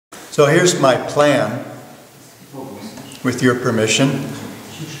So here's my plan, with your permission.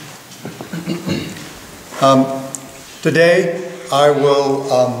 Today I will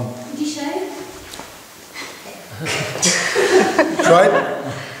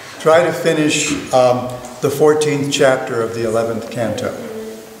try to finish the 14th chapter of the 11th canto.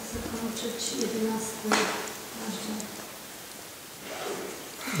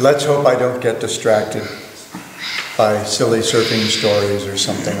 Let's hope I don't get distracted by silly surfing stories or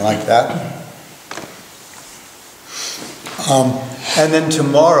something like that. And then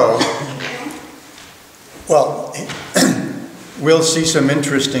tomorrow, well, we'll see some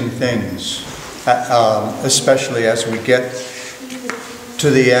interesting things, especially as we get to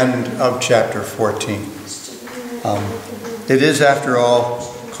the end of chapter 14. It is, after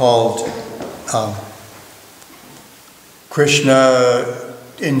all, called Krishna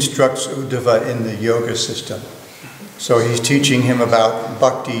instructs Uddhava in the yoga system. So he's teaching him about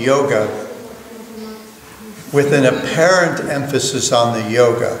bhakti yoga with an apparent emphasis on the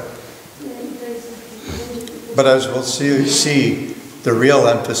yoga. But as we'll see, the real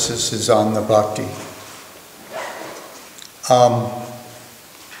emphasis is on the bhakti.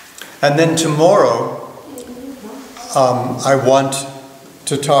 And then tomorrow, I want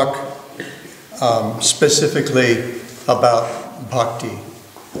to talk specifically about bhakti.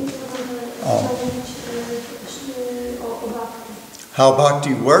 How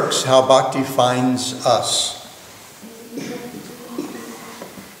bhakti works, how bhakti finds us.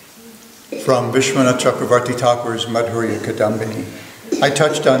 From Vishwanath Chakravarti Thakur's Madhurya Kadambini. I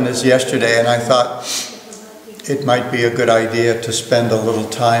touched on this yesterday, and I thought it might be a good idea to spend a little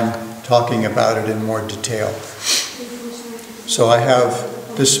time talking about it in more detail. So I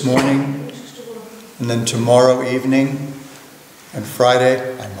have this morning, and then tomorrow evening, and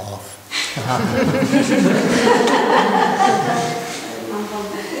Friday, I'm off.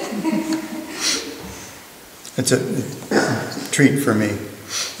 It's a treat for me.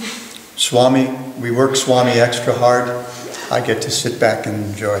 Swami, we work Swami extra hard. I get to sit back and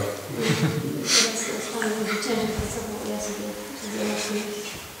enjoy.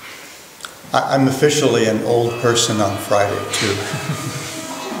 I'm officially an old person on Friday, too.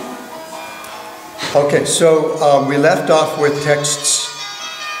 Okay, so we left off with texts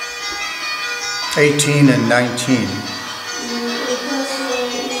 18 and 19.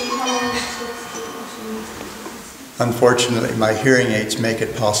 Unfortunately, my hearing aids make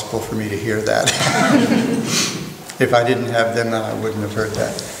it possible for me to hear that. If I didn't have them, then I wouldn't have heard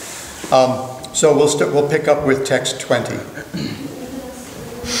that. So we'll pick up with text 20.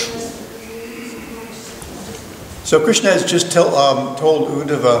 So Krishna has just told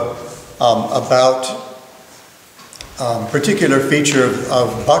Uddhava about a particular feature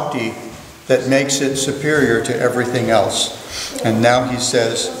of bhakti that makes it superior to everything else. And now he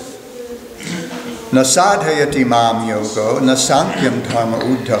says, Na sadhayati mam yogo, na sankyam dharma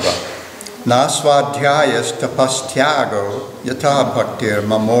uddhava, na svadhyayas tapastyago, yata bhaktir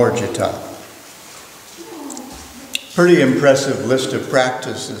mamorjita. Pretty impressive list of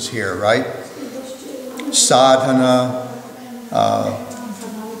practices here, right? Sadhana,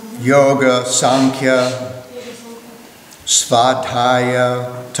 yoga, sankhya,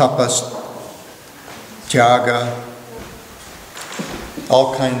 svadhyaya, tapas, tyaga.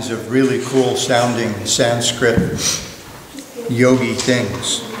 All kinds of really cool sounding Sanskrit yogi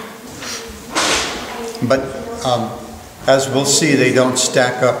things. But as we'll see, they don't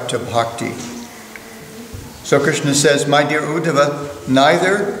stack up to bhakti. So Krishna says, my dear Uddhava,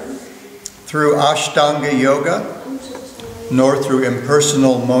 neither through Ashtanga yoga, nor through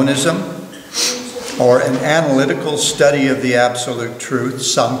impersonal monism, or an analytical study of the absolute truth,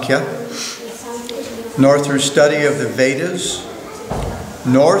 Sankhya, nor through study of the Vedas,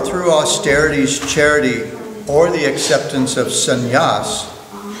 nor through austerity's charity or the acceptance of sannyas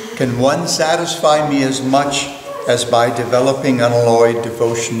can one satisfy me as much as by developing unalloyed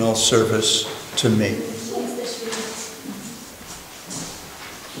devotional service to me.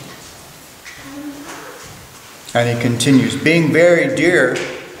 And he continues, being very dear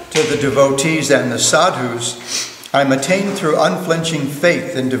to the devotees and the sadhus, I am attained through unflinching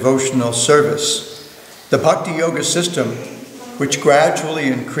faith in devotional service. The Bhakti Yoga system, which gradually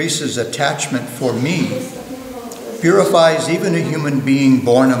increases attachment for me, purifies even a human being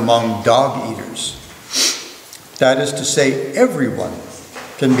born among dog eaters. That is to say, everyone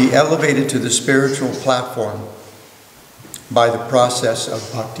can be elevated to the spiritual platform by the process of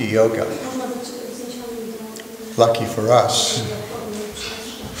Bhakti Yoga. Lucky for us.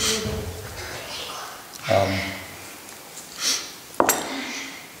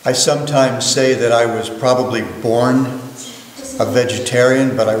 I sometimes say that I was probably born a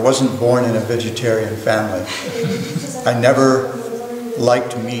vegetarian, but I wasn't born in a vegetarian family. I never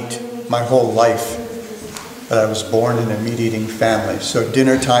liked meat my whole life, but I was born in a meat-eating family. So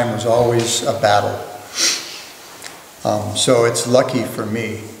dinner time was always a battle. So it's lucky for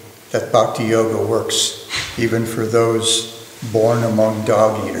me that Bhakti Yoga works even for those born among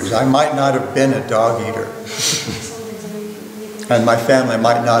dog eaters. I might not have been a dog eater, and my family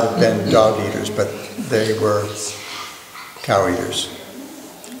might not have been dog eaters, but they were cow eaters.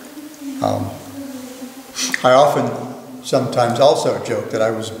 I often sometimes also joke that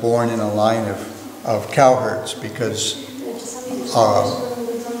I was born in a line of cowherds because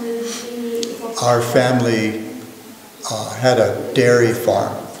our family had a dairy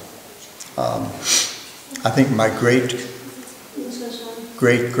farm. I think my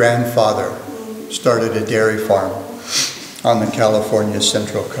great-grandfather started a dairy farm on the California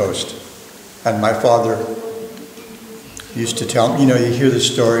Central Coast. And my father used to tell me, you know, you hear the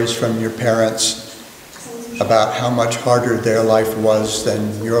stories from your parents about how much harder their life was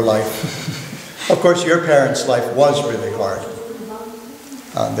than your life. Of course, your parents' life was really hard.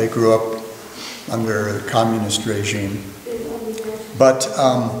 They grew up under the communist regime. But,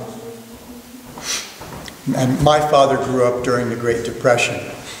 and my father grew up during the Great Depression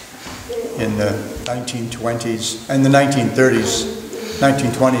in the 1920s and the 1930s.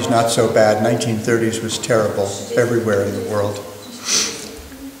 1920s not so bad, 1930s was terrible everywhere in the world.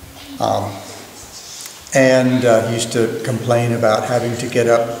 And he used to complain about having to get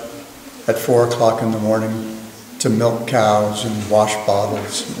up at 4 o'clock in the morning to milk cows and wash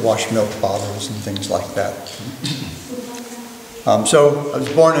milk bottles and things like that. So I was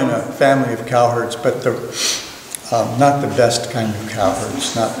born in a family of cowherds, but not the best kind of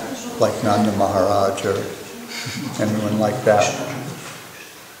cowherds, not like Nanda Maharaj or anyone like that.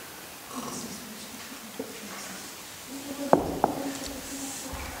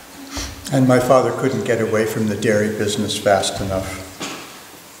 And my father couldn't get away from the dairy business fast enough.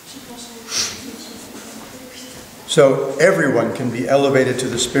 So everyone can be elevated to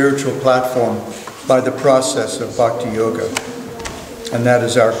the spiritual platform by the process of Bhakti Yoga. And that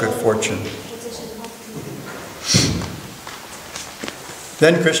is our good fortune.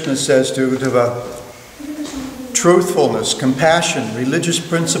 Then Krishna says to Uddhava, truthfulness, compassion, religious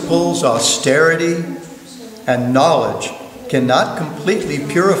principles, austerity, and knowledge cannot completely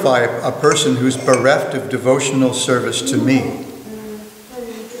purify a person who's bereft of devotional service to me.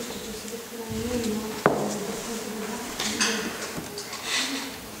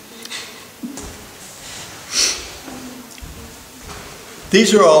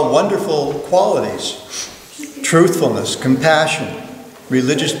 These are all wonderful qualities: truthfulness, compassion,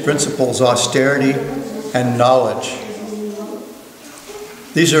 religious principles, austerity, and knowledge.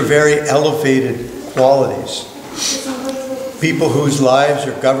 These are very elevated qualities. People whose lives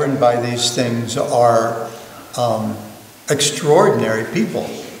are governed by these things are extraordinary people.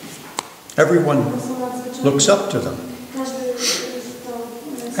 Everyone looks up to them.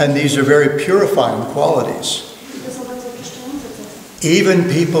 And these are very purifying qualities. Even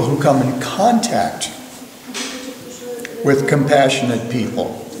people who come in contact with compassionate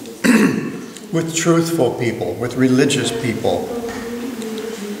people, with truthful people, with religious people,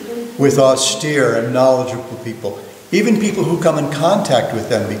 with austere and knowledgeable people, even people who come in contact with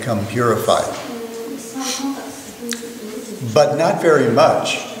them become purified. But not very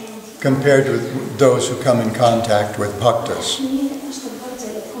much compared with those who come in contact with bhaktas.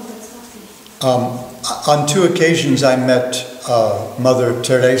 On 2 occasions I met Mother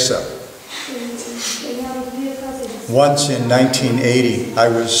Teresa. Once in 1980, I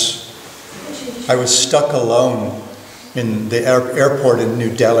was stuck alone in the airport in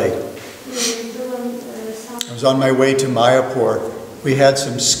New Delhi. I was on my way to Mayapur. We had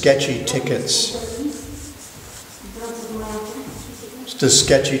some sketchy tickets. Does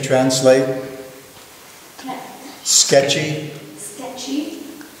sketchy translate? Sketchy? Sketchy.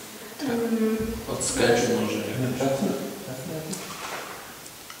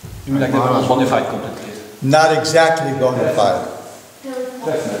 Bonafide completely. Not exactly bona fide.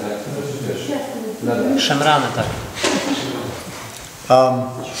 Szemrane, tak.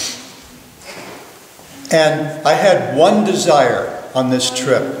 And I had one desire on this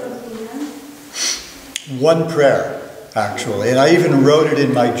trip. One prayer, actually. And I even wrote it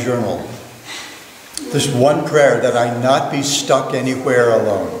in my journal. This one prayer, that I not be stuck anywhere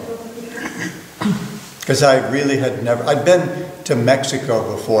alone. Because I really had never, I'd been to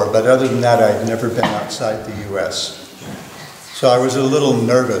Mexico before, but other than that, I'd never been outside the US. So I was a little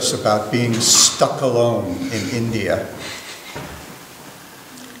nervous about being stuck alone in India.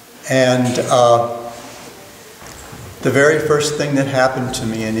 And The very first thing that happened to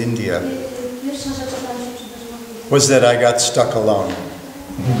me in India was that I got stuck alone.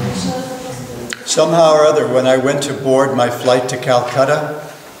 Somehow or other, when I went to board my flight to Calcutta,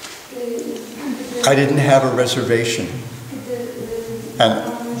 I didn't have a reservation. And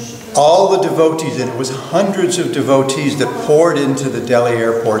all the devotees, and it was hundreds of devotees that poured into the Delhi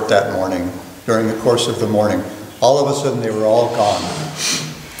airport that morning, during the course of the morning, all of a sudden they were all gone.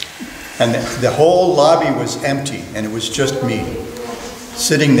 And the whole lobby was empty, and it was just me,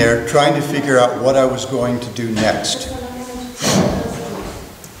 sitting there trying to figure out what I was going to do next.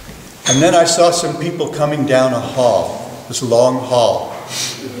 And then I saw some people coming down a hall, this long hall.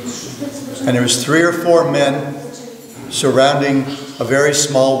 And there was 3 or 4 men surrounding a very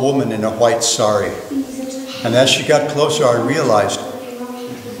small woman in a white sari. And as she got closer, I realized,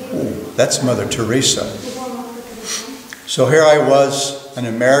 oh, that's Mother Teresa. So here I was, an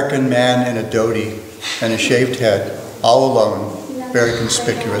American man in a dhoti and a shaved head, all alone, very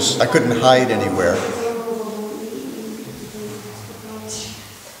conspicuous. I couldn't hide anywhere.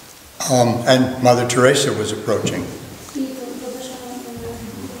 And Mother Teresa was approaching.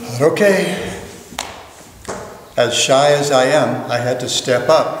 But okay, as shy as I am, I had to step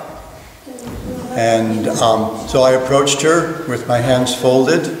up. And so I approached her with my hands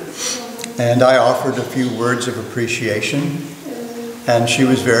folded, and I offered a few words of appreciation. And she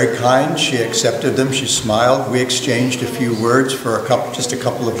was very kind. She accepted them. She smiled. We exchanged a few words for just a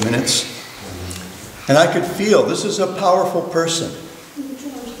couple of minutes. And I could feel this is a powerful person.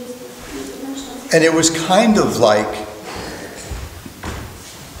 And it was kind of like,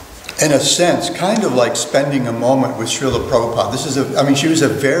 in a sense, kind of like spending a moment with Srila Prabhupada. She was a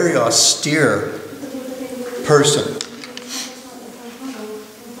very austere person.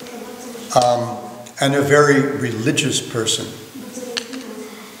 And a very religious person.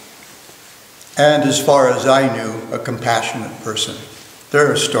 And as far as I knew, a compassionate person.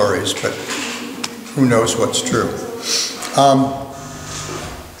 There are stories, but who knows what's true.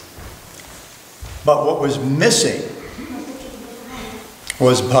 But what was missing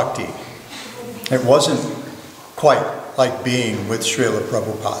was bhakti. It wasn't quite like being with Srila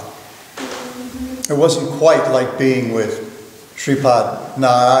Prabhupada. It wasn't quite like being with Sripad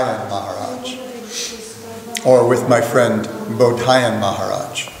Narayan Maharaj, or with my friend Bodhayan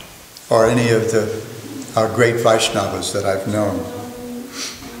Maharaj, or any of our great Vaishnavas that I've known.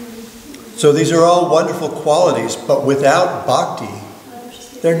 So these are all wonderful qualities, but without bhakti,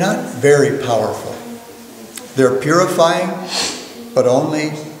 they're not very powerful. They're purifying, but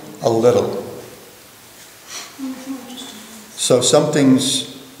only a little. So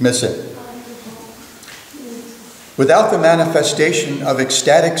something's missing. Without the manifestation of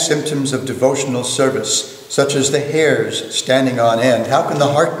ecstatic symptoms of devotional service, such as the hairs standing on end, how can the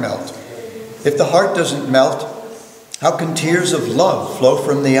heart melt? If the heart doesn't melt, how can tears of love flow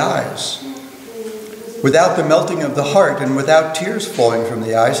from the eyes? Without the melting of the heart and without tears flowing from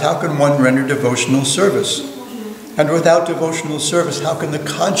the eyes, how can one render devotional service? And without devotional service, how can the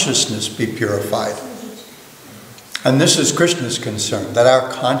consciousness be purified? And this is Krishna's concern, that our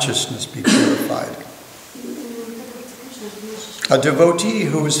consciousness be purified. A devotee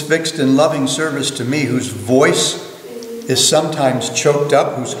who is fixed in loving service to me, whose voice is sometimes choked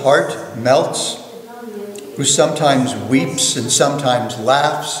up, whose heart melts, who sometimes weeps and sometimes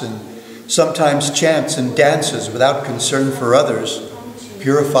laughs and sometimes chants and dances without concern for others,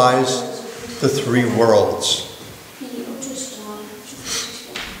 purifies the 3 worlds.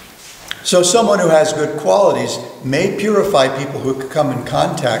 So someone who has good qualities may purify people who come in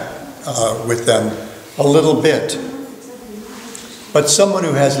contact with them a little bit. But someone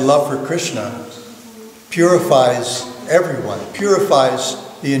who has love for Krishna purifies everyone, purifies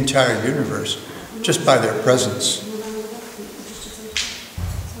the entire universe just by their presence.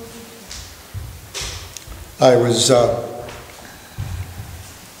 I was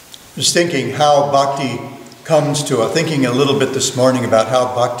thinking how bhakti comes to us, thinking a little bit this morning about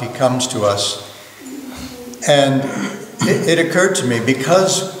how bhakti comes to us. And it occurred to me,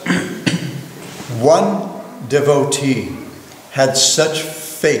 because one devotee had such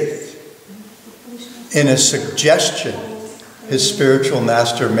faith in a suggestion his spiritual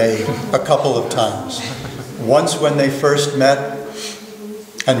master made a couple of times. Once when they first met,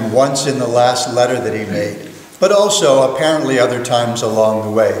 and once in the last letter that he made. But also, apparently, other times along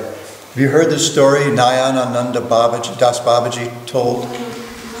the way. Have you heard the story Nayanananda Das Babaji told?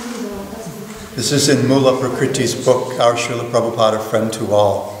 This is in Mula Prakriti's book, Our Srila Prabhupada, A Friend to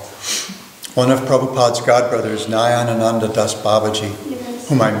All. One of Prabhupada's godbrothers, Nayanananda Das Babaji,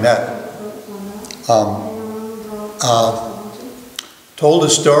 whom I met, told a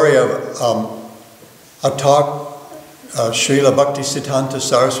story of a talk Srila Bhaktisiddhanta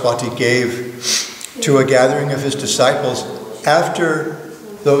Saraswati gave to a gathering of his disciples after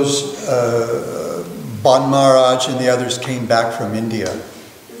those Ban Maharaj and the others came back from India.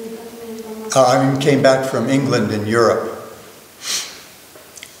 Came back from England and Europe.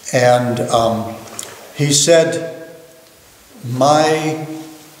 And he said, my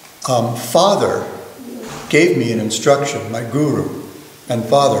father gave me an instruction, my guru and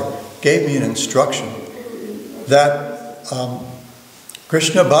father gave me an instruction that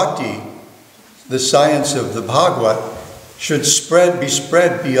Krishna Bhakti, the science of the Bhagavat, should be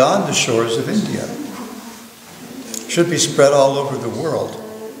spread beyond the shores of India. Should be spread all over the world.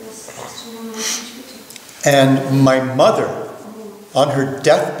 And my mother, on her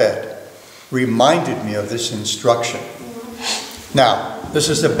deathbed, reminded me of this instruction. Now, this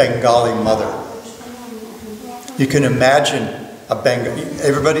is a Bengali mother. You can imagine a Bengali.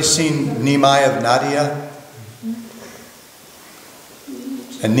 Everybody seen Nimai of Nadia?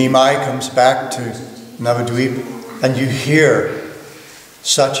 And Nimai comes back to Navadvip, and you hear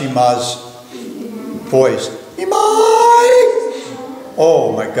Sachi Ma's voice. Nimai!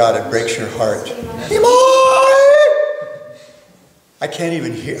 Oh my God, it breaks your heart. Nimai! I can't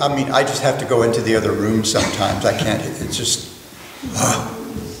even hear, I just have to go into the other room sometimes. I can't, it's just,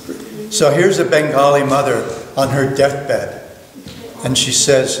 So here's a Bengali mother on her deathbed, and she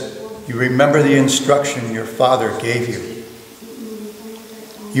says, you remember the instruction your father gave you.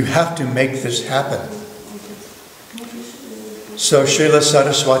 You have to make this happen. So Srila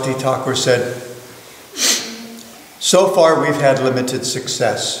Saraswati Thakur said, so far we've had limited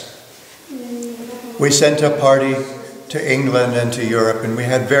success. We sent a party to England and to Europe, and we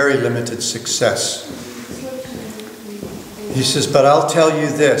had very limited success. He says, but I'll tell you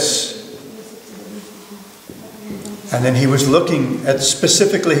this. And then he was looking at,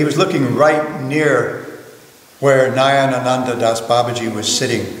 specifically, he was looking right near where Nayanananda Das Babaji was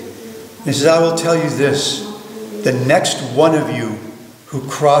sitting. He says, I will tell you this. The next one of you who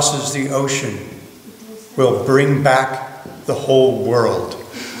crosses the ocean will bring back the whole world.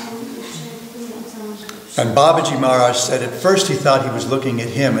 And Babaji Maharaj said at first he thought he was looking at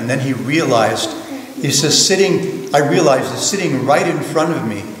him, and then he realized, he says, I realized that sitting right in front of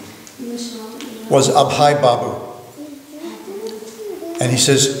me was Abhay Babu. And he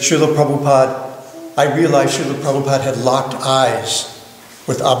says, Srila Prabhupada, I realized Srila Prabhupada had locked eyes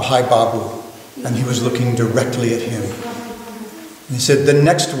with Abhay Babu, and he was looking directly at him. And he said, the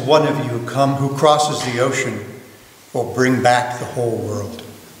next one of you who crosses the ocean will bring back the whole world.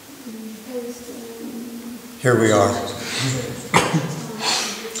 Here we are.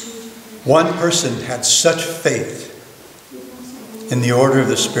 One person had such faith in the order of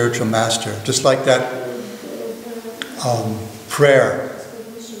the spiritual master, just like that prayer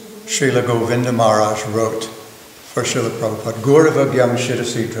Srila Govinda Maharaj wrote for Srila Prabhupada, Gauravagyam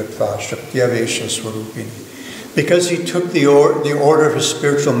Shirasi Dritva Shaktiyavesha Swarupini. Because he took the order of his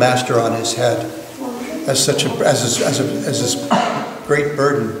spiritual master on his head as his great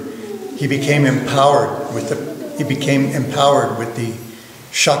burden, he became empowered with the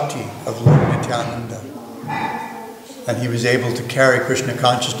Shakti of Lord Nityananda. And he was able to carry Krishna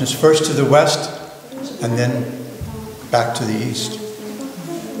consciousness first to the west and then back to the east.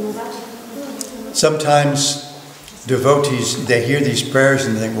 Sometimes devotees, they hear these prayers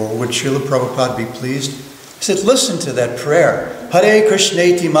and they think, well, would Srila Prabhupada be pleased? He said, listen to that prayer. Hare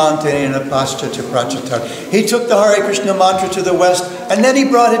Krishneti Mantena Paschata Prachatar. He took the Hare Krishna mantra to the west and then he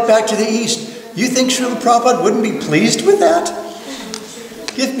brought it back to the east. You think Srila Prabhupada wouldn't be pleased with that?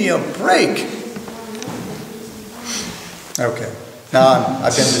 Give me a break. Okay, now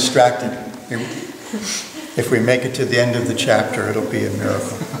I've been distracted. If we make it to the end of the chapter, it'll be a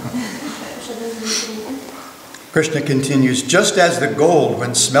miracle. Krishna continues, just as the gold,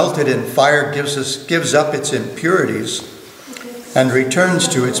 when smelted in fire, gives up its impurities and returns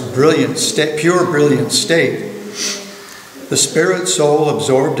to its pure brilliant state, the spirit soul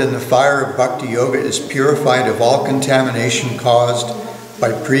absorbed in the fire of Bhakti Yoga is purified of all contamination caused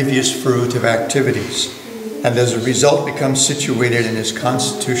by previous fruitive activities, and as a result becomes situated in his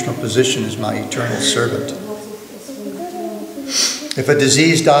constitutional position as my eternal servant. If a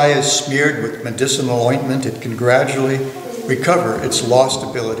diseased eye is smeared with medicinal ointment, it can gradually recover its lost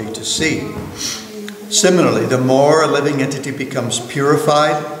ability to see. Similarly, the more a living entity becomes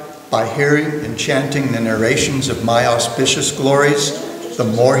purified by hearing and chanting the narrations of my auspicious glories, the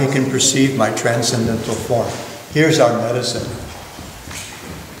more he can perceive my transcendental form. Here's our medicine.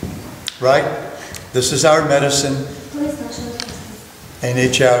 Right? This is our medicine. And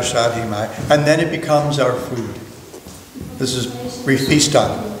then it becomes our food. We feast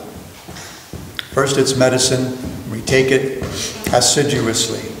on it. First it's medicine, we We take it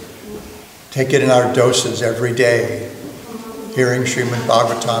assiduously. Take it in our doses every day. Hearing Srimad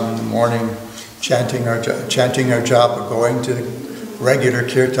Bhagavatam in the morning, chanting our japa, going to regular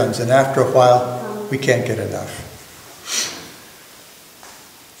kirtans, and after a while, we can't get enough.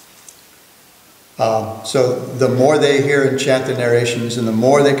 So the more they hear and chant the narrations, and the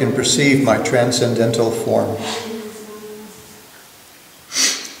more they can perceive my transcendental form.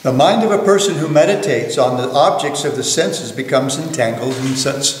 The mind of a person who meditates on the objects of the senses becomes entangled in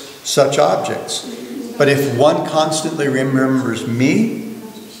such objects. But if one constantly remembers me,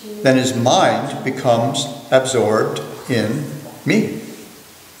 then his mind becomes absorbed in me.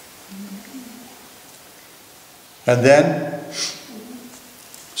 And then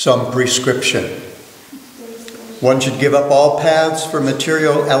some prescription. One should give up all paths for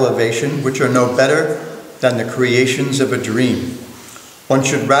material elevation, which are no better than the creations of a dream. One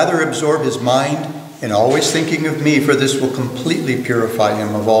should rather absorb his mind in always thinking of me, for this will completely purify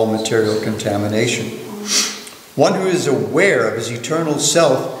him of all material contamination. One who is aware of his eternal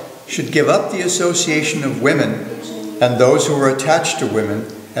self should give up the association of women and those who are attached to women,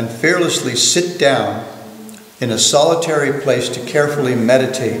 and fearlessly sit down in a solitary place to carefully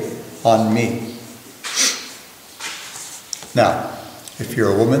meditate on me. Now, if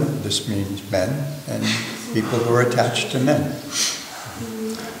you're a woman, this means men and people who are attached to men.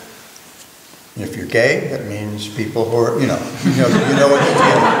 If you're gay, that means people who are, you know what the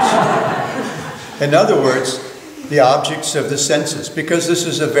deal is. In other words, the objects of the senses, because this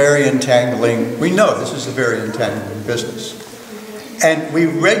is a very entangling, we know this is a very entangling business. And we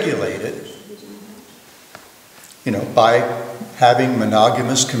regulate it, by having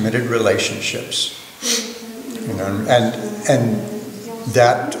monogamous committed relationships. And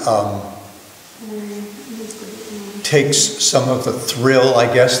that takes some of the thrill, I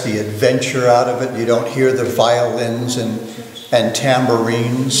guess, the adventure out of it. You don't hear the violins and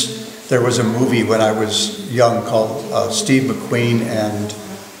tambourines. There was a movie when I was young called Steve McQueen and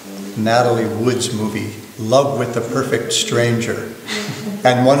Natalie Wood's movie, Love with the Perfect Stranger.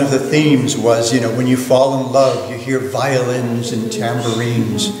 And one of the themes was, when you fall in love, you hear violins and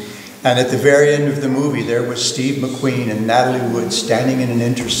tambourines. And at the very end of the movie, there was Steve McQueen and Natalie Wood standing in an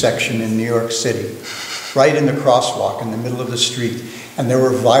intersection in New York City, right in the crosswalk in the middle of the street. And there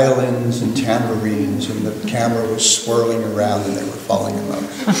were violins and tambourines, and the camera was swirling around, and they were falling in love.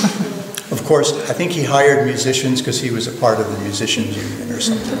 Of course, I think he hired musicians because he was a part of the musicians union or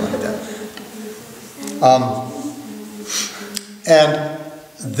something like that. And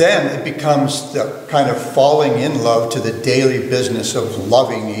then it becomes the kind of falling in love to the daily business of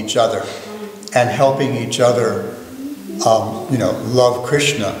loving each other and helping each other, love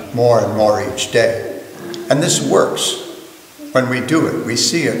Krishna more and more each day. And this works. When we do it, we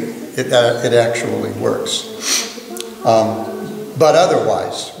see it. It actually works. But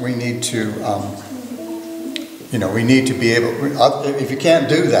otherwise, we need to, we need to be able. If you can't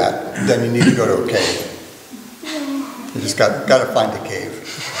do that, then you need to go to a cave. You just got to find a cave.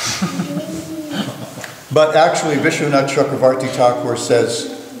 But actually, Vishwanath Chakravarti Thakur says,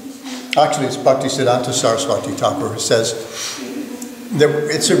 actually it's Bhaktisiddhanta Saraswati Thakur who says that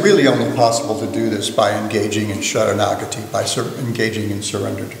it's really only possible to do this by engaging in Sharanagati, by engaging in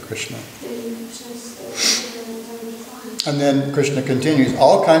surrender to Krishna. And then Krishna continues,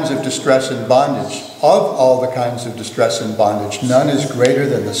 all kinds of distress and bondage, of all the kinds of distress and bondage, none is greater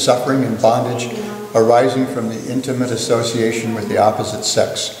than the suffering and bondage arising from the intimate association with the opposite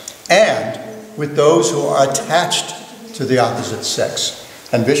sex, and with those who are attached to the opposite sex.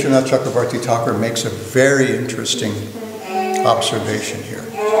 And Vishwanath Chakravarti Thakur makes a very interesting observation here.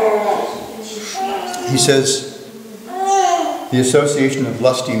 He says, the association of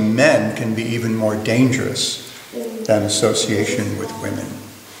lusty men can be even more dangerous than association with women.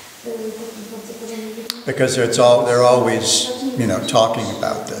 Because they're always, talking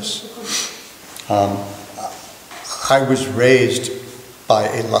about this. I was raised by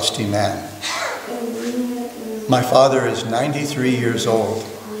a lusty man. My father is 93 years old,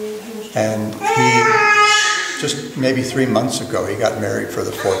 and he, just maybe 3 months ago, he got married for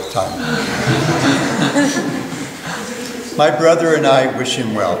the 4th time. My brother and I wish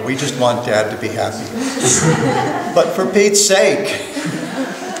him well. We just want Dad to be happy. But for Pete's sake.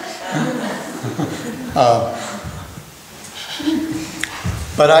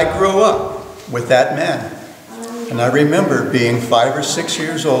 But I grew up with that man. And I remember being 5 or 6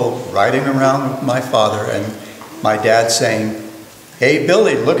 years old, riding around with my father, and my dad saying, "Hey,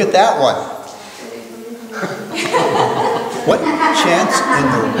 Billy, look at that one." What chance in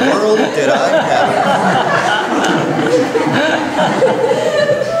the world did I have?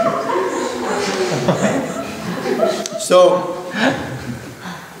 So,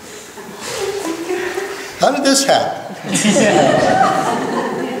 how did this happen?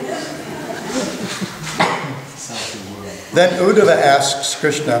 Then Uddhava asks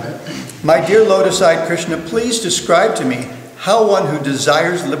Krishna, "My dear lotus-eyed Krishna, please describe to me how one who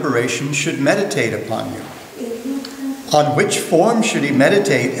desires liberation should meditate upon you. On which form should he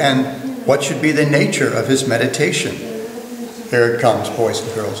meditate, and what should be the nature of his meditation?" Here it comes, boys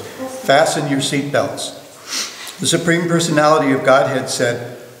and girls. Fasten your seatbelts. The Supreme Personality of Godhead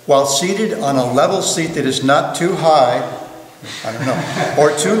said, while seated on a level seat that is not too high,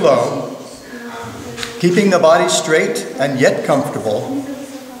 or too low, keeping the body straight and yet comfortable,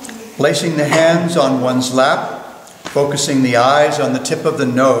 placing the hands on one's lap, focusing the eyes on the tip of the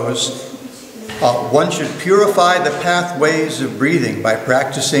nose, one should purify the pathways of breathing by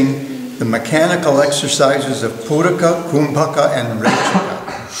practicing the mechanical exercises of Puraka, Kumbhaka, and Rechaka,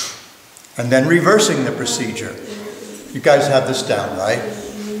 and then reversing the procedure. You guys have this down, right?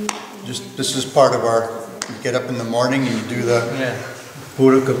 This is part of our, you get up in the morning and you do the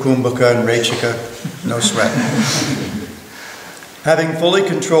Puraka, Kumbhaka, and Rechaka, no sweat. Having fully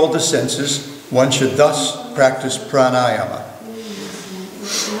controlled the senses, one should thus practice pranayama.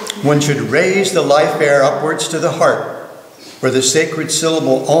 One should raise the life air upwards to the heart, where the sacred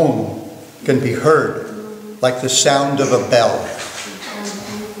syllable Om can be heard, like the sound of a bell.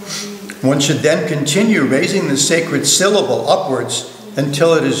 One should then continue raising the sacred syllable upwards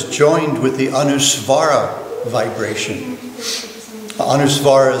until it is joined with the Anusvara vibration.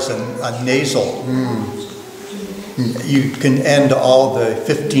 Anusvara is a nasal. You can end all the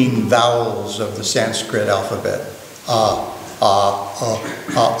 15 vowels of the Sanskrit alphabet.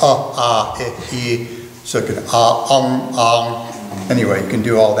 So you can anyway, you can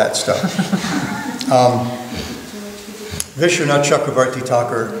do all that stuff. Vishwanath Chakravarti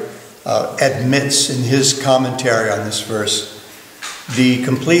Thakur admits in his commentary on this verse, the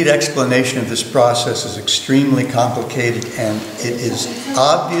complete explanation of this process is extremely complicated and it is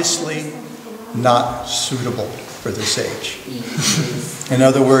obviously not suitable for this age. In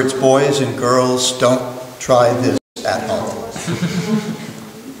other words, boys and girls, don't try this at home.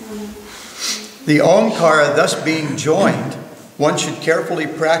 The Omkara thus being joined, one should carefully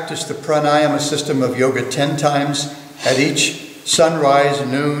practice the pranayama system of yoga 10 times at each sunrise,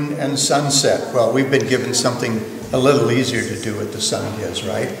 noon, and sunset. Well, we've been given something a little easier to do at the sun is,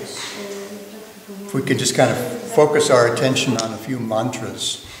 right? If we could just kind of focus our attention on a few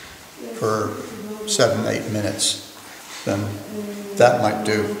mantras for 7-8 minutes, then that might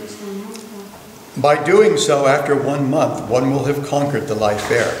do. By doing so, after 1 month, one will have conquered the life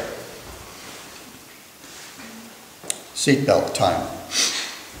air. Seatbelt time.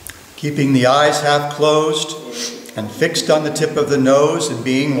 Keeping the eyes half closed and fixed on the tip of the nose and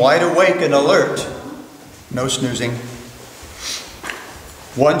being wide awake and alert. No snoozing.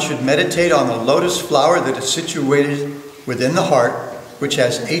 One should meditate on the lotus flower that is situated within the heart, which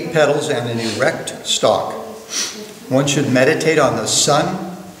has 8 petals and an erect stalk. One should meditate on the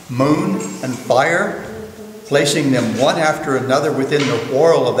sun, moon, and fire, placing them one after another within the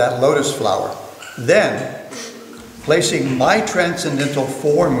whorl of that lotus flower. Then, placing my transcendental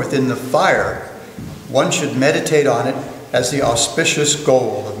form within the fire, one should meditate on it as the auspicious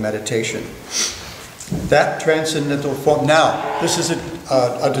goal of meditation. That transcendental form. Now, this is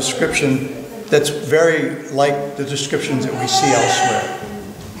a description that's very like the descriptions that we see elsewhere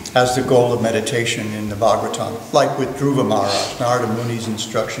as the goal of meditation in the Bhagavatam, like with Dhruva Maharaj, Narada Muni's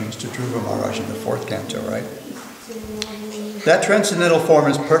instructions to Dhruva Maharaj in the 4th canto, right? That transcendental form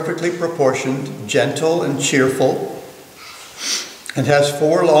is perfectly proportioned, gentle and cheerful, and has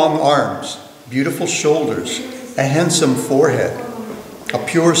 4 long arms, beautiful shoulders, a handsome forehead, a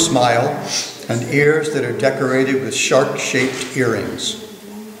pure smile, and ears that are decorated with shark-shaped earrings.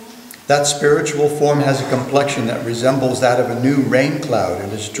 That spiritual form has a complexion that resembles that of a new rain cloud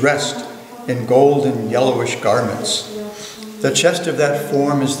and is dressed in gold and yellowish garments. The chest of that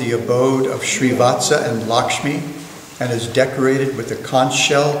form is the abode of Srivatsa and Lakshmi and is decorated with a conch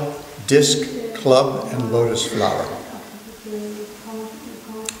shell, disc, club, and lotus flower.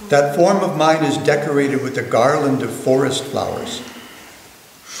 That form of mine is decorated with a garland of forest flowers.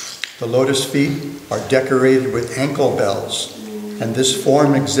 The lotus feet are decorated with ankle bells, and this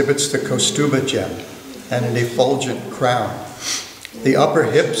form exhibits the Kaustuba gem and an effulgent crown. The upper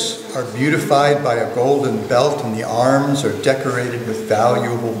hips are beautified by a golden belt, and the arms are decorated with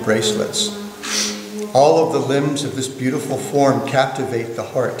valuable bracelets. All of the limbs of this beautiful form captivate the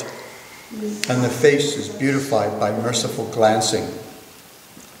heart, and the face is beautified by merciful glancing.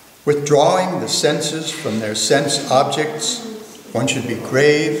 Withdrawing the senses from their sense objects, one should be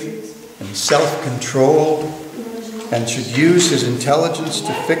grave and self-controlled and should use his intelligence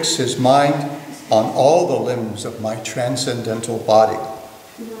to fix his mind on all the limbs of my transcendental body.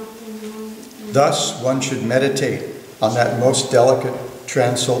 Thus, one should meditate on that most delicate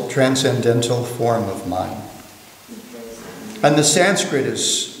transcendental form of mind. And the Sanskrit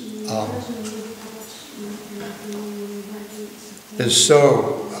is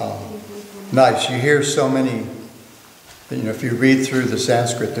so nice. You hear so many, if you read through the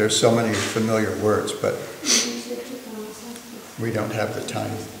Sanskrit, there's so many familiar words, but we don't have the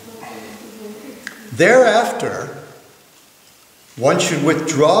time. Thereafter, one should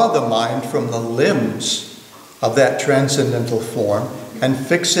withdraw the mind from the limbs of that transcendental form and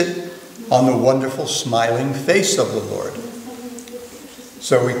fix it on the wonderful smiling face of the Lord.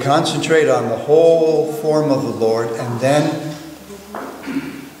 So we concentrate on the whole form of the Lord, and then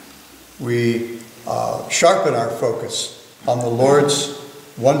we sharpen our focus on the Lord's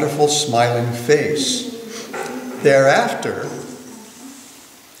wonderful smiling face. Thereafter,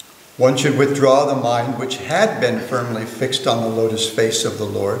 one should withdraw the mind which had been firmly fixed on the lotus face of the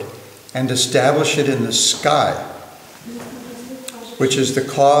Lord and establish it in the sky, which is the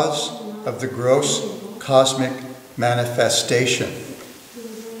cause of the gross cosmic manifestation.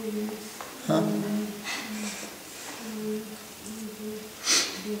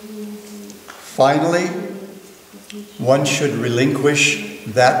 Finally, one should relinquish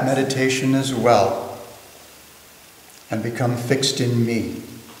that meditation as well and become fixed in me,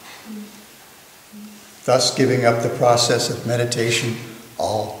 thus giving up the process of meditation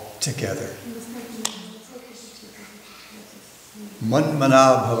altogether.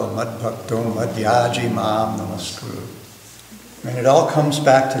 Manmanabhava madbhakto madhyaji mam namaskuru. And it all comes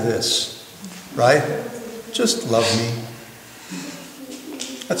back to this, right? Just love me.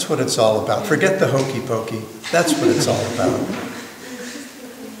 That's what it's all about. Forget the hokey pokey. That's what it's all about.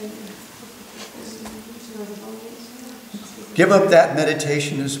 Give up that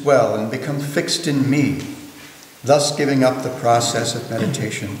meditation as well and become fixed in me, thus giving up the process of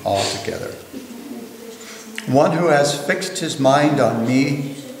meditation altogether. One who has fixed his mind on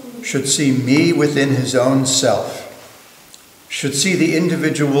me should see me within his own self, should see the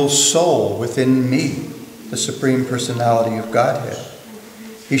individual soul within me, the Supreme Personality of Godhead.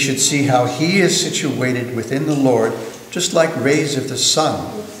 He should see how he is situated within the Lord, just like rays of the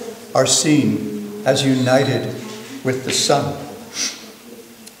sun are seen as united with the sun.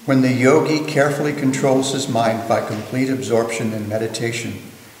 When the yogi carefully controls his mind by complete absorption in meditation,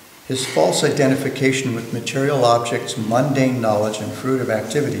 his false identification with material objects, mundane knowledge, and fruit of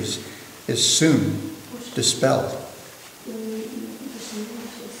activities is soon dispelled.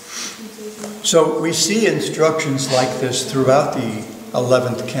 So we see instructions like this throughout the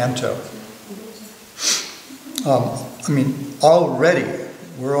 11th canto. Already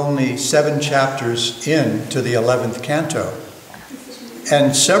we're only 7 chapters into the 11th canto.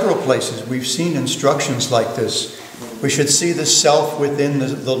 And several places we've seen instructions like this. We should see the self within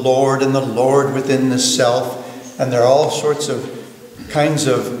the Lord and the Lord within the self. And there are all sorts of kinds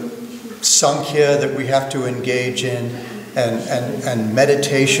of sankhya that we have to engage in and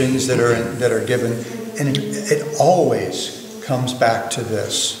meditations that are given. And it always comes back to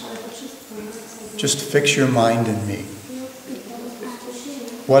this. Just fix your mind in me.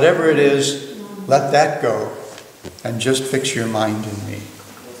 Whatever it is, let that go and just fix your mind in me.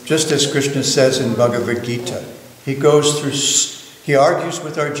 Just as Krishna says in Bhagavad Gita, he argues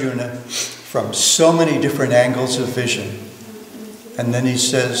with Arjuna from so many different angles of vision. And then he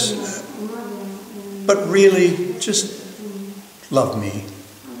says, but really, just love me.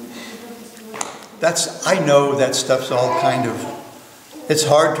 I know that stuff's all it's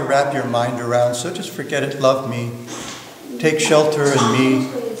hard to wrap your mind around, so just forget it, love me. Take shelter in me,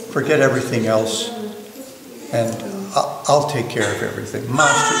 forget everything else, and I'll take care of everything.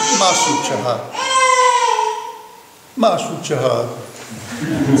 Masuchaha. Masuchaha.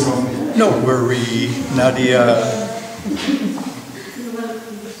 No worry, Nadia.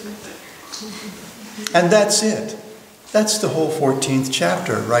 And that's it. That's the whole 14th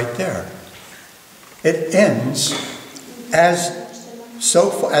chapter right there. It ends as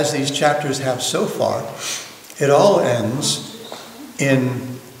these chapters have so far. It all ends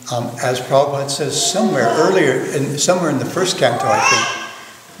in, as Prabhupada says somewhere in the first canto, I think,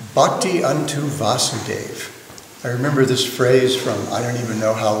 Bhakti unto Vasudeva. I remember this phrase from I don't even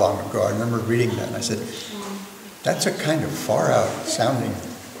know how long ago. I remember reading that and I said, that's a kind of far out sounding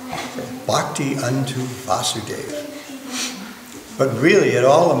Bhakti unto Vasudeva. But really, it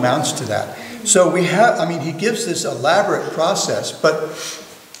all amounts to that. So he gives this elaborate process, but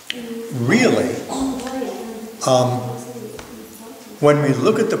really, when we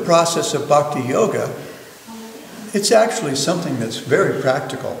look at the process of Bhakti Yoga, It's actually something that's very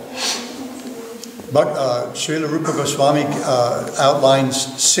practical. But Srila Rupa Goswami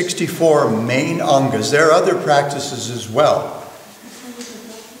outlines 64 main angas. There are other practices as well,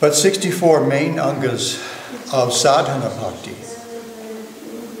 but 64 main angas of sadhana bhakti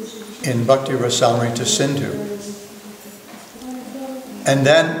in Bhakti Rasamrita Sindhu. And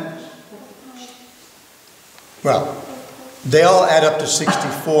then, well, they all add up to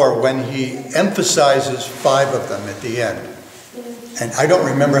 64 when he emphasizes 5 of them at the end. And I don't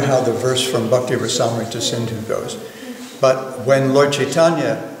remember how the verse from Bhakti Rasamrita Sindhu goes. But when Lord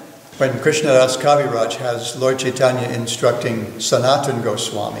Chaitanya, when Krishnadas Kaviraj has Lord Chaitanya instructing Sanatana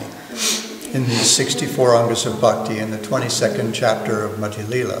Goswami in the 64 angas of bhakti in the 22nd chapter of Madhya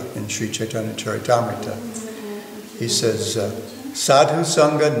Lila in Sri Chaitanya Charitamrita, he says, Sadhu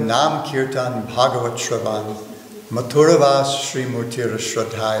Sangha Nam Kirtan Bhagavat Shravan Mathuravas Sri Murtira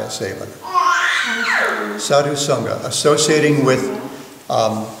Shraddhaya Sevana. Sadhu Sangha, associating with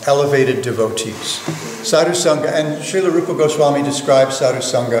elevated devotees. Sadhu Sangha, and Srila Rupa Goswami describes Sadhu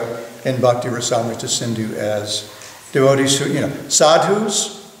Sangha in Bhakti Rasamrita Sindhu as devotees who,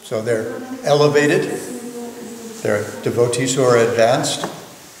 sadhus, so they're elevated, they're devotees who are advanced.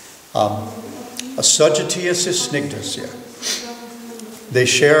 Asajatiyasya snigdasya. They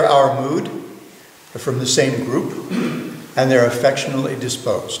share our mood, they're from the same group, and they're affectionately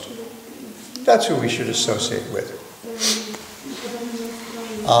disposed. That's who we should associate with.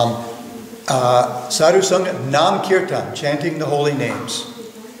 Sadhu Sangha, Nam Kirtan, chanting the holy names.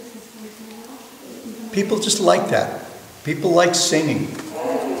 People just like that. People like singing.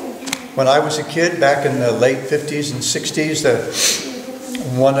 When I was a kid, back in the late 50s and 60s,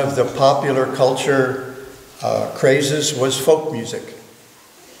 one of the popular culture crazes was folk music.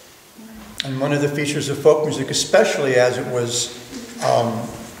 And one of the features of folk music, especially as it was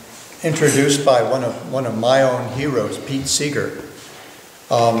introduced by one of my own heroes, Pete Seeger,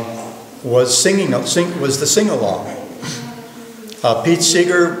 was the sing-along. Pete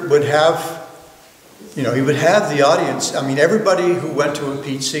Seeger would have, he would have the audience. I mean, everybody who went to a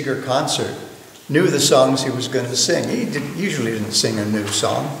Pete Seeger concert knew the songs he was going to sing. He usually didn't sing a new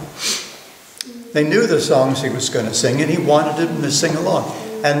song. They knew the songs he was going to sing, and he wanted them to sing along.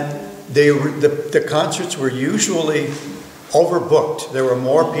 And the concerts were usually overbooked. There were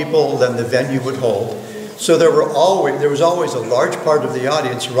more people than the venue would hold. So there was always a large part of the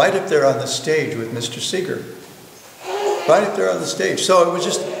audience right up there on the stage with Mr. Seeger. Right up there on the stage. So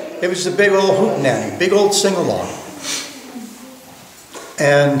it was a big old hootenanny, big old sing-along.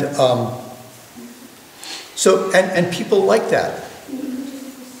 And and people like that.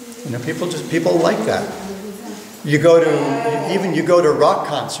 People like that. You go to rock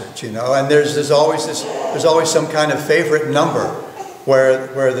concerts, and there's always some kind of favorite number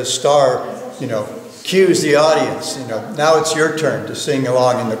where the star, cues the audience, now it's your turn to sing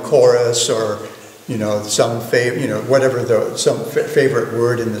along in the chorus, or some favorite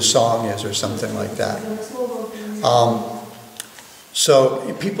word in the song is, or something like that.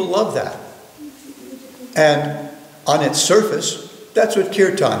 So people love that. And on its surface, that's what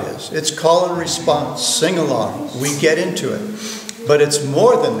kirtan is. It's call and response, sing along. We get into it. But it's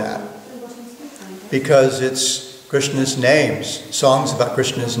more than that, because it's Krishna's names, songs about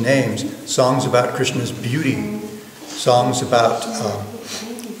Krishna's names, songs about Krishna's beauty, songs about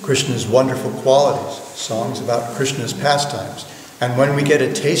Krishna's wonderful qualities, songs about Krishna's pastimes. And when we get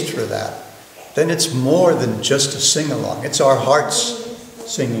a taste for that, then it's more than just a sing-along. It's our hearts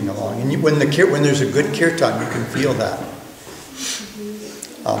singing along. And when there's a good kirtan, you can feel that.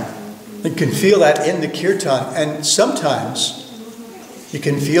 You can feel that in the kirtan, and sometimes you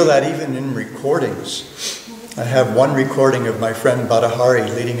can feel that even in recordings. I have one recording of my friend Badahari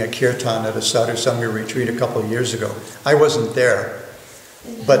leading a kirtan at a Sadhu Sangha retreat a couple of years ago. I wasn't there,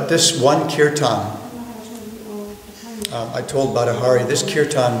 but this one kirtan, I told Badahari, this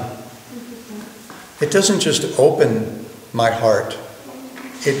kirtan, it doesn't just open my heart,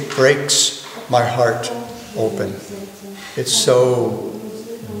 it breaks my heart open. It's so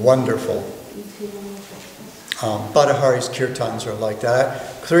wonderful. Badahari's kirtans are like that.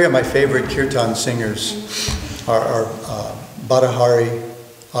 3 of my favorite kirtan singers are Badahari,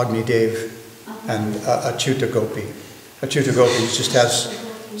 Agnidev, and Achyuta Gopi. Achyuta Gopi just has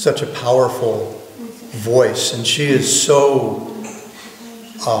such a powerful voice, and she is so...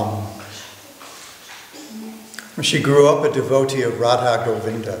 she grew up a devotee of Radha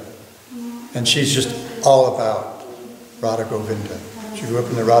Govinda, and she's just all about Radha Govinda. She grew up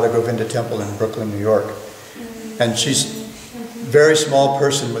in the Radha Govinda temple in Brooklyn, New York. And she's a very small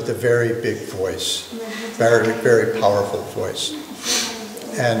person with a very big voice. Very, very powerful voice.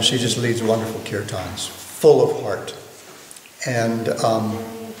 And she just leads wonderful kirtans. full of heart. And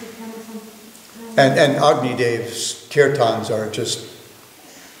Agni Dev's kirtans are just,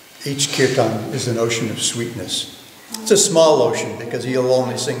 each kirtan is an ocean of sweetness. It's a small ocean because he'll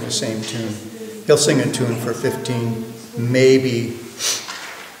only sing the same tune. He'll sing a tune for 15, maybe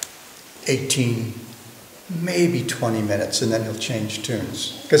 18, maybe 20 minutes, and then he'll change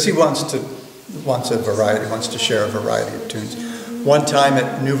tunes. Because he wants a variety, wants to share a variety of tunes. One time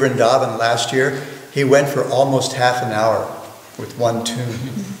at New Vrindavan last year, he went for almost half an hour with one tune.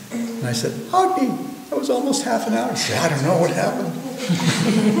 And I said, Agni, that was almost half an hour. He said, I don't know what happened.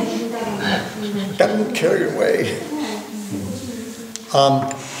 Got a little carried away.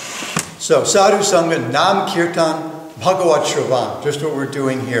 So, Sadhu Sangha, Nam Kirtan, Bhagavat Shravan, just what we're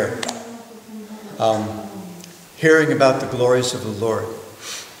doing here. Hearing about the glories of the Lord.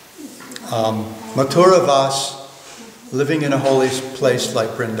 Mathura Vas, living in a holy place like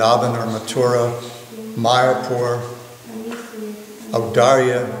Vrindavan or Mathura, Mayapur,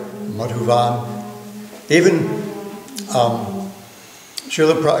 Audarya, Madhuvan. Even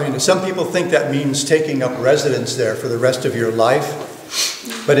Srila Prabhupada, some people think that means taking up residence there for the rest of your life.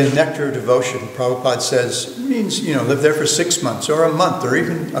 But in Nectar of Devotion, Prabhupada says it means, live there for 6 months or a month or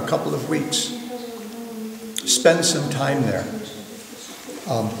even a couple of weeks. Spend some time there.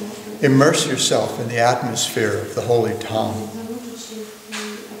 Immerse yourself in the atmosphere of the holy town.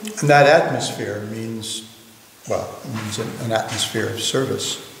 And that atmosphere means an atmosphere of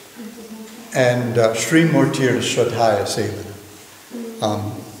service. And Sri Murtir Shraddhaya Sevana,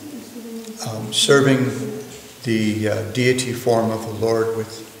 serving the deity form of the Lord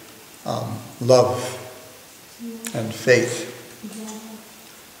with love and faith,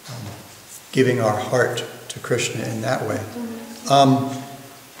 giving our heart to Krishna in that way.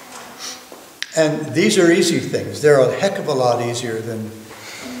 And these are easy things. They're a heck of a lot easier than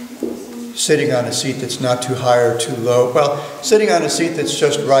sitting on a seat that's not too high or too low. Well, sitting on a seat that's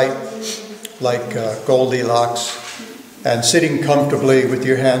just right, like Goldilocks, and sitting comfortably with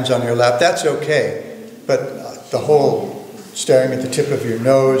your hands on your lap, that's okay. But the whole staring at the tip of your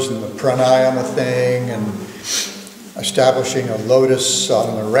nose and the pranayama thing and establishing a lotus on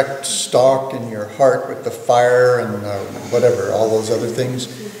an erect stalk in your heart with the fire and whatever, all those other things,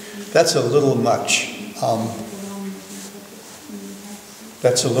 that's a little much.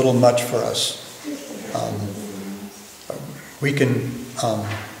 That's a little much for us. We can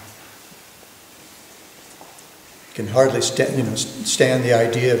hardly stand the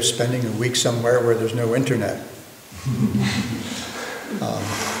idea of spending a week somewhere where there's no internet.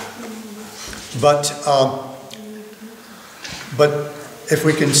 But if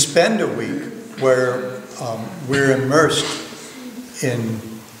we can spend a week where we're immersed in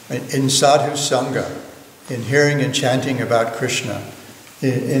sadhu sangha, in hearing and chanting about Krishna,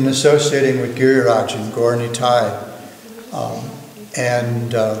 in associating with Giriraj and Gaur Nitai,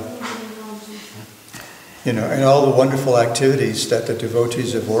 and all the wonderful activities that the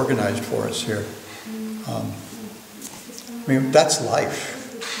devotees have organized for us here. That's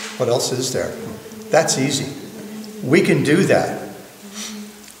life. What else is there? That's easy. We can do that.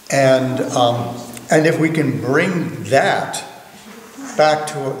 And if we can bring that back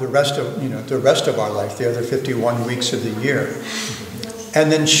to the rest of our life, the other 51 weeks of the year, and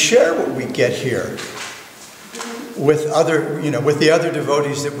then share what we get here with the other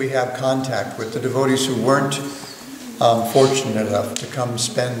devotees that we have contact with, the devotees who weren't fortunate enough to come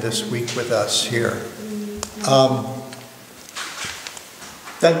spend this week with us here.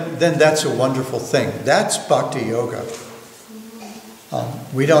 Then that's a wonderful thing. That's Bhakti Yoga.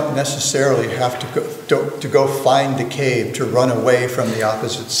 We don't necessarily have to go find the cave, to run away from the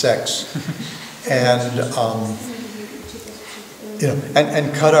opposite sex, and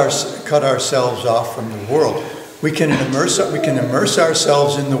cut ourselves off from the world. We can immerse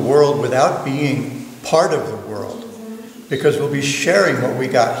ourselves in the world without being part of the world, because we'll be sharing what we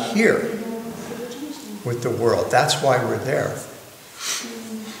got here with the world. That's why we're there.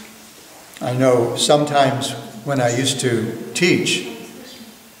 I know sometimes when I used to teach,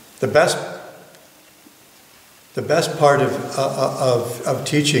 the best part of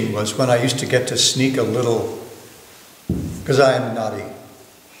teaching was when I used to get to sneak a little, because I am a naughty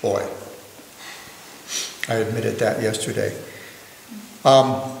boy. I admitted that yesterday.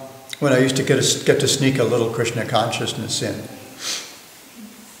 When I used to get to sneak a little Krishna consciousness in.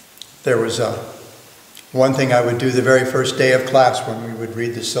 There was one thing I would do the very first day of class when we would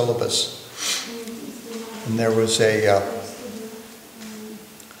read the syllabus. And there was a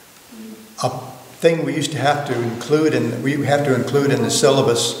thing we used to have to include in the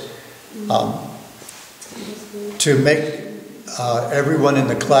syllabus to make everyone in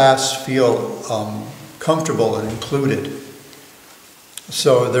the class feel comfortable and included.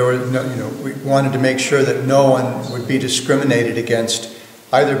 So there were no, we wanted to make sure that no one would be discriminated against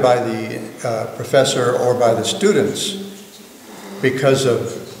either by the professor or by the students because of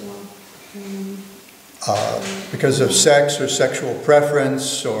sex or sexual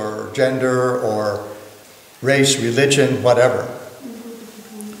preference or gender or race, religion, whatever.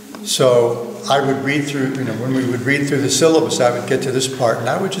 So I would read through, when we would read through the syllabus, I would get to this part and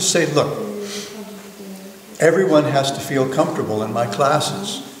I would just say, look, everyone has to feel comfortable in my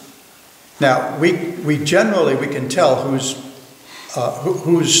classes. Now, we generally can tell who's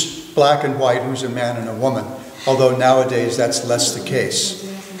black and white, who's a man and a woman, although nowadays that's less the case.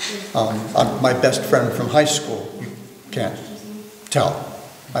 My best friend from high school, you can't tell.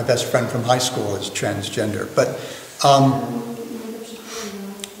 My best friend from high school is transgender. But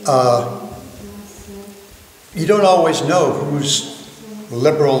you don't always know who's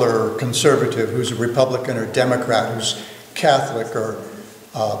liberal or conservative, who's a Republican or Democrat, who's Catholic or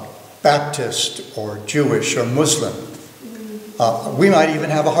Baptist or Jewish or Muslim. We might even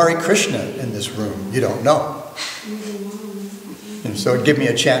have a Hare Krishna in this room. You don't know. And so it'd give me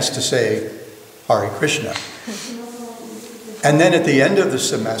a chance to say Hare Krishna. And then at the end of the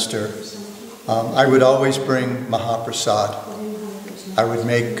semester, I would always bring Mahaprasad. I would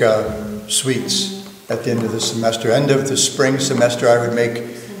make sweets at the end of the semester. End of the spring semester, I would make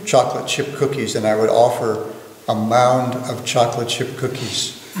chocolate chip cookies, and I would offer a mound of chocolate chip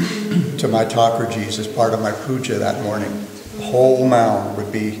cookies to my Thakurjis as part of my puja that morning. The whole mound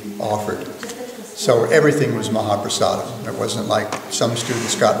would be offered. So everything was Mahaprasadam. It wasn't like some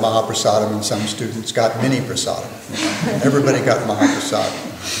students got Mahaprasadam and some students got mini prasadam. Everybody got Mahaprasadam.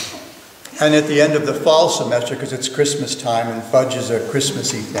 And at the end of the fall semester, because it's Christmas time and fudge is a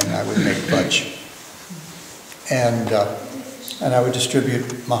Christmassy thing, I would make fudge. And I would distribute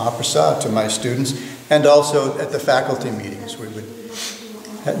Mahaprasad to my students. And also at the faculty meetings, we would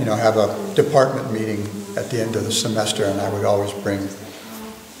have a department meeting at the end of the semester, and I would always bring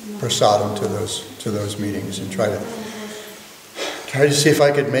prasadam to those meetings and try to see if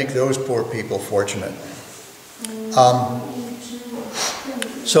I could make those poor people fortunate.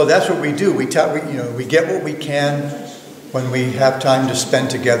 So that's what we do. We get what we can when we have time to spend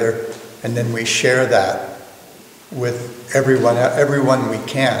together, and then we share that with everyone we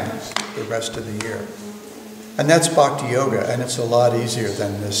can the rest of the year. And that's Bhakti Yoga, and it's a lot easier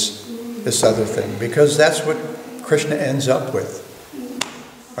than this other thing, because that's what Krishna ends up with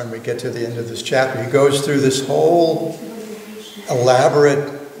when we get to the end of this chapter. He goes through this whole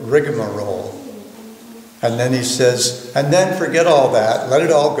elaborate rigmarole, and then he says, and then forget all that, let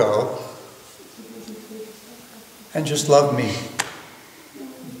it all go, and just love me,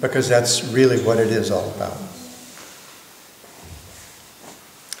 because that's really what it is all about.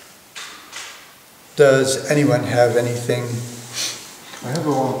 Does anyone have anything? I have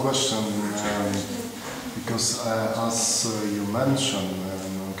one question, because as you mentioned,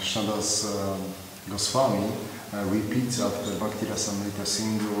 Krishnadas Goswami repeats after Bhakti Rasamrita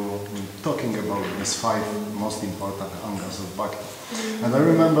Sindhu, talking about these 5 most important angas of Bhakti. And I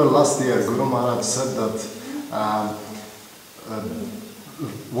remember last year Guru Maharaj said that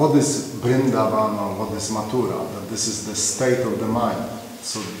what is Vrindavan or what is Mathura, that this is the state of the mind.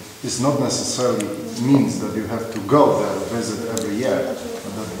 So it's not necessarily means that you have to go there, visit every year,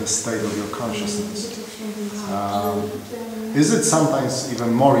 but that the state of your consciousness. Is it sometimes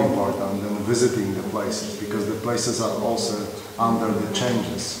even more important than visiting the places, because the places are also under the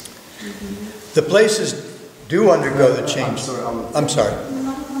changes? The places do undergo the change. I'm sorry.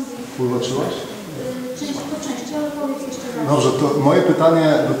 Dobrze, to moje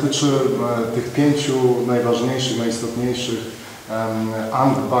pytanie dotyczy tych 5 najważniejszych, najistotniejszych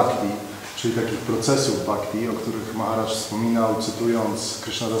ang bhakti, czyli takich procesów bhakti, o których Maharaj wspominał, cytując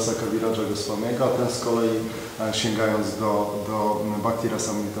Krishnadasa Kaviraja Goswamiego, a ten z kolei sięgając do Bhakti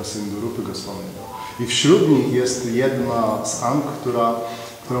Rasamrita Sindhu Rupy Goswamiego. I wśród nich jest jedna z ang,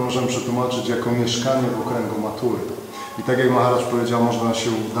 którą możemy przetłumaczyć jako mieszkanie w okręgu Mathury. I tak jak Maharaj powiedział, można się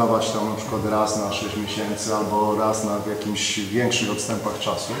udawać tam na przykład raz na 6 miesięcy albo raz na jakimś większych odstępach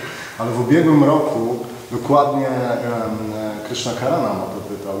czasu, ale w ubiegłym roku dokładnie Krishna Karana o to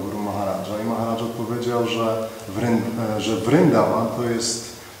pytał Guru Maharaja i Maharaj odpowiedział, że Vrindavan to jest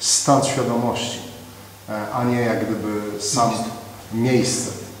stan świadomości, a nie jak gdyby sam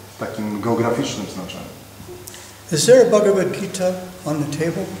miejsce w takim geograficznym znaczeniu. Is there a Bhagavad Gita on the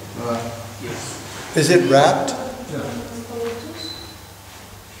table? Yes. Is it wrapped?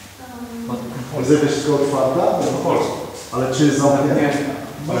 Jest wszystko otwarta? Ale czy jest zamknięta?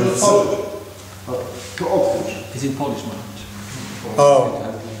 To otwórz. It's in Polish, Maharaj. Oh.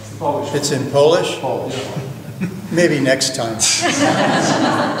 Polish. It's in Polish? Polish. Maybe next time.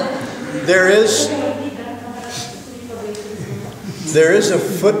 There is a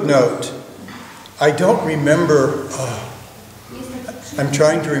footnote. I don't remember. I'm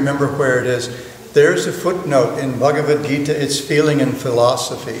trying to remember where it is. There's a footnote in Bhagavad Gita, It's Feeling and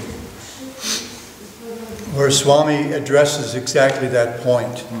Philosophy, where Swami addresses exactly that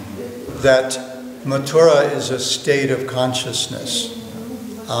point, that Mathura is a state of consciousness.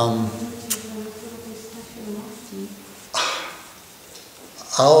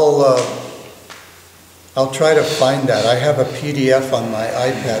 I'll try to find that. I have a PDF on my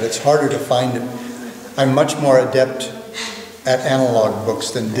iPad. It's harder to find it. I'm much more adept at analog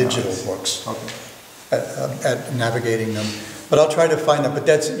books than digital books, at navigating them. But I'll try to find that. But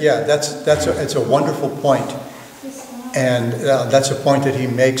it's a wonderful point, and that's a point that he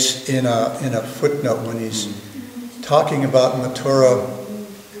makes in a footnote when he's talking about Mathura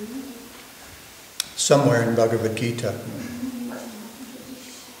somewhere in Bhagavad Gita.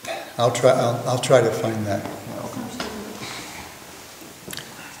 I'll try to find that.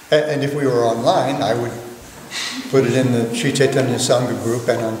 And if we were online, I would put it in the Sri Chaitanya Sangha group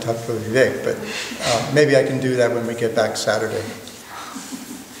and on Tattva Vivek, but maybe I can do that when we get back Saturday.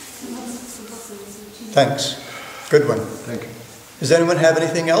 Thanks. Good one. Thank you. Does anyone have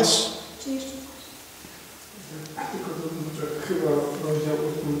anything else? Chyba rozdział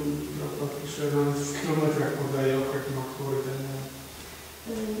 8 pisze nam w kilometrach podaje okres matury ten.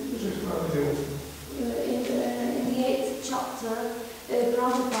 In the 8th chapter,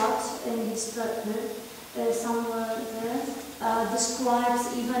 Prabhupada in his statement, somewhere there, describes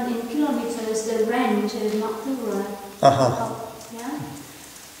even in kilometers the range of Mathura.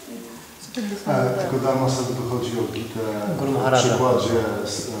 Tylko Dharmasad wychodzi o Gitę w przykładzie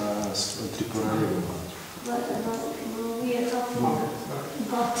z Tripurariego. We are talking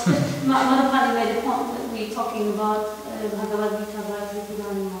about, Madhupani made a point that we're talking about Bhagavad Gita by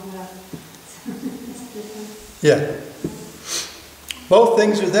Tripurari Maharaj. Yeah. Both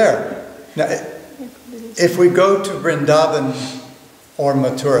things are there. Now, if we go to Vrindavan or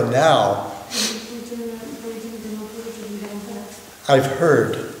Mathura now, I've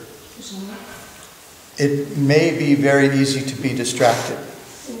heard it may be very easy to be distracted.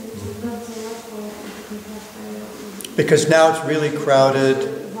 Because now it's really crowded.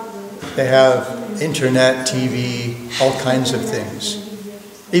 They have internet, TV, all kinds of things.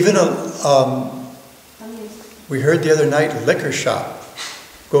 Even we heard the other night, liquor shop.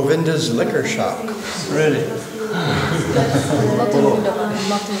 Govinda's liquor shop. Really?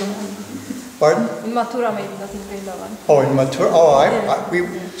 Pardon? In Mathura, maybe not in Vrindavan. Oh, in Mathura. Oh,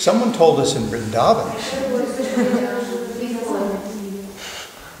 someone told us in Vrindavan.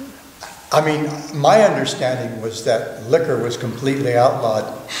 I mean, my understanding was that liquor was completely outlawed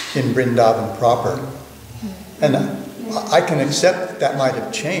in Vrindavan proper. And I can accept that might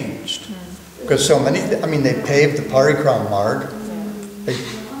have changed. Because so many, they paved the Parikram Marg, they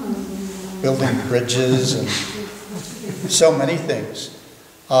building bridges and so many things.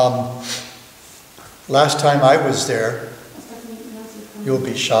 Last time I was there, you'll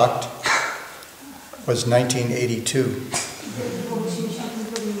be shocked, was 1982.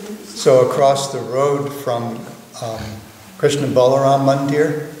 So across the road from Krishna Balaram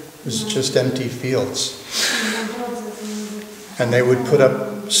Mandir was just empty fields. And they would put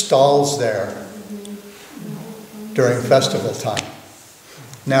up stalls there during festival time.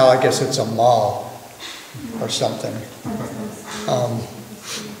 Now I guess it's a mall or something.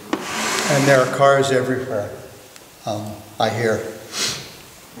 And there are cars everywhere, I hear.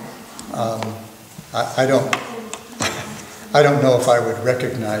 I don't know if I would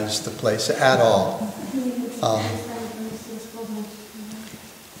recognize the place at all.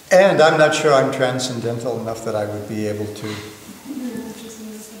 And I'm not sure I'm transcendental enough that I would be able to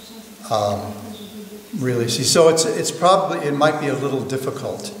really see. So it's probably, it might be a little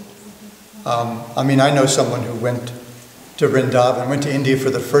difficult. I know someone who went to Vrindavan, went to India for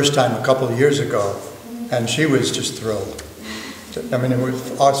the first time a couple of years ago, and she was just thrilled. It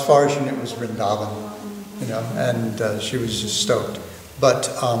was, as far as she knew, it was Vrindavan, and she was just stoked. But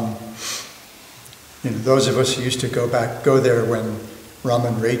those of us who used to go there when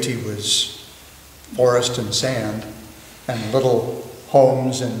Raman Reti was forest and sand, and little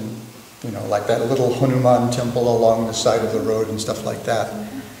homes and like that little Hanuman temple along the side of the road and stuff like that.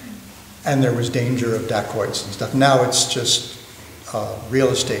 And there was danger of dacoits and stuff. Now it's just real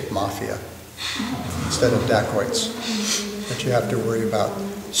estate mafia instead of dacoits that you have to worry about.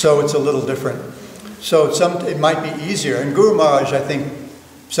 So it's a little different. So it might be easier. And Guru Maharaj, I think,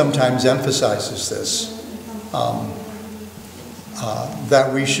 sometimes emphasizes this.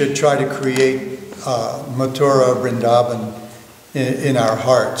 that we should try to create Mathura Vrindavan in our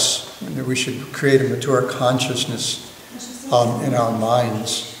hearts. That we should create a Mathura consciousness in our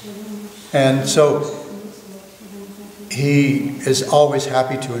minds. And so he is always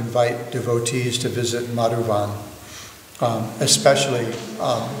happy to invite devotees to visit Madhuvan, especially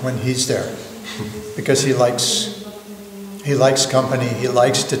when he's there, because he likes company. He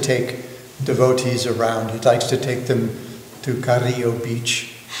likes to take devotees around. He likes to take them to Carrillo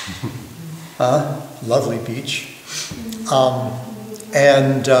Beach, lovely beach,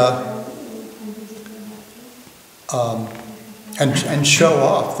 and show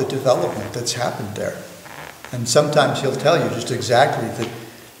off the development that's happened there. And sometimes he'll tell you just exactly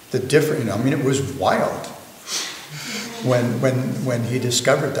the different. I mean, it was wild when he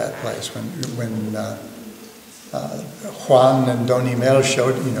discovered that place. When Juan and Don Emel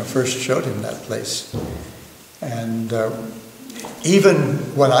first showed him that place. And even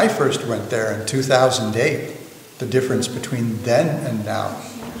when I first went there in 2008, the difference between then and now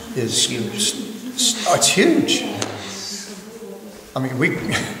is huge. It's huge. I mean, we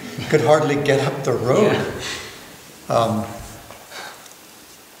could hardly get up the road.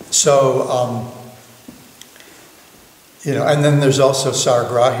 And then there's also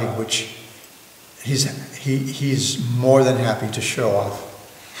Sargrahi, which he's more than happy to show off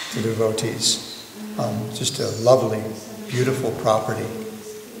to devotees. Just a lovely, beautiful property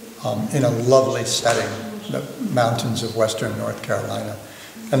in a lovely setting, the mountains of western North Carolina.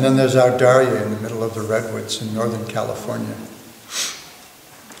 And then there's Audarya in the middle of the redwoods in Northern California.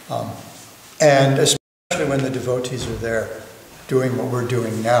 And especially when the devotees are there doing what we're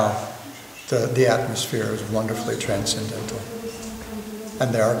doing now, the atmosphere is wonderfully transcendental.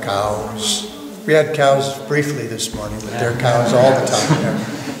 And there are cows. We had cows briefly this morning, but there are cows all the time there.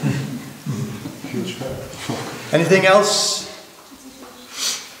 Anything else?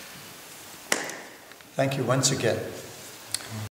 Thank you once again.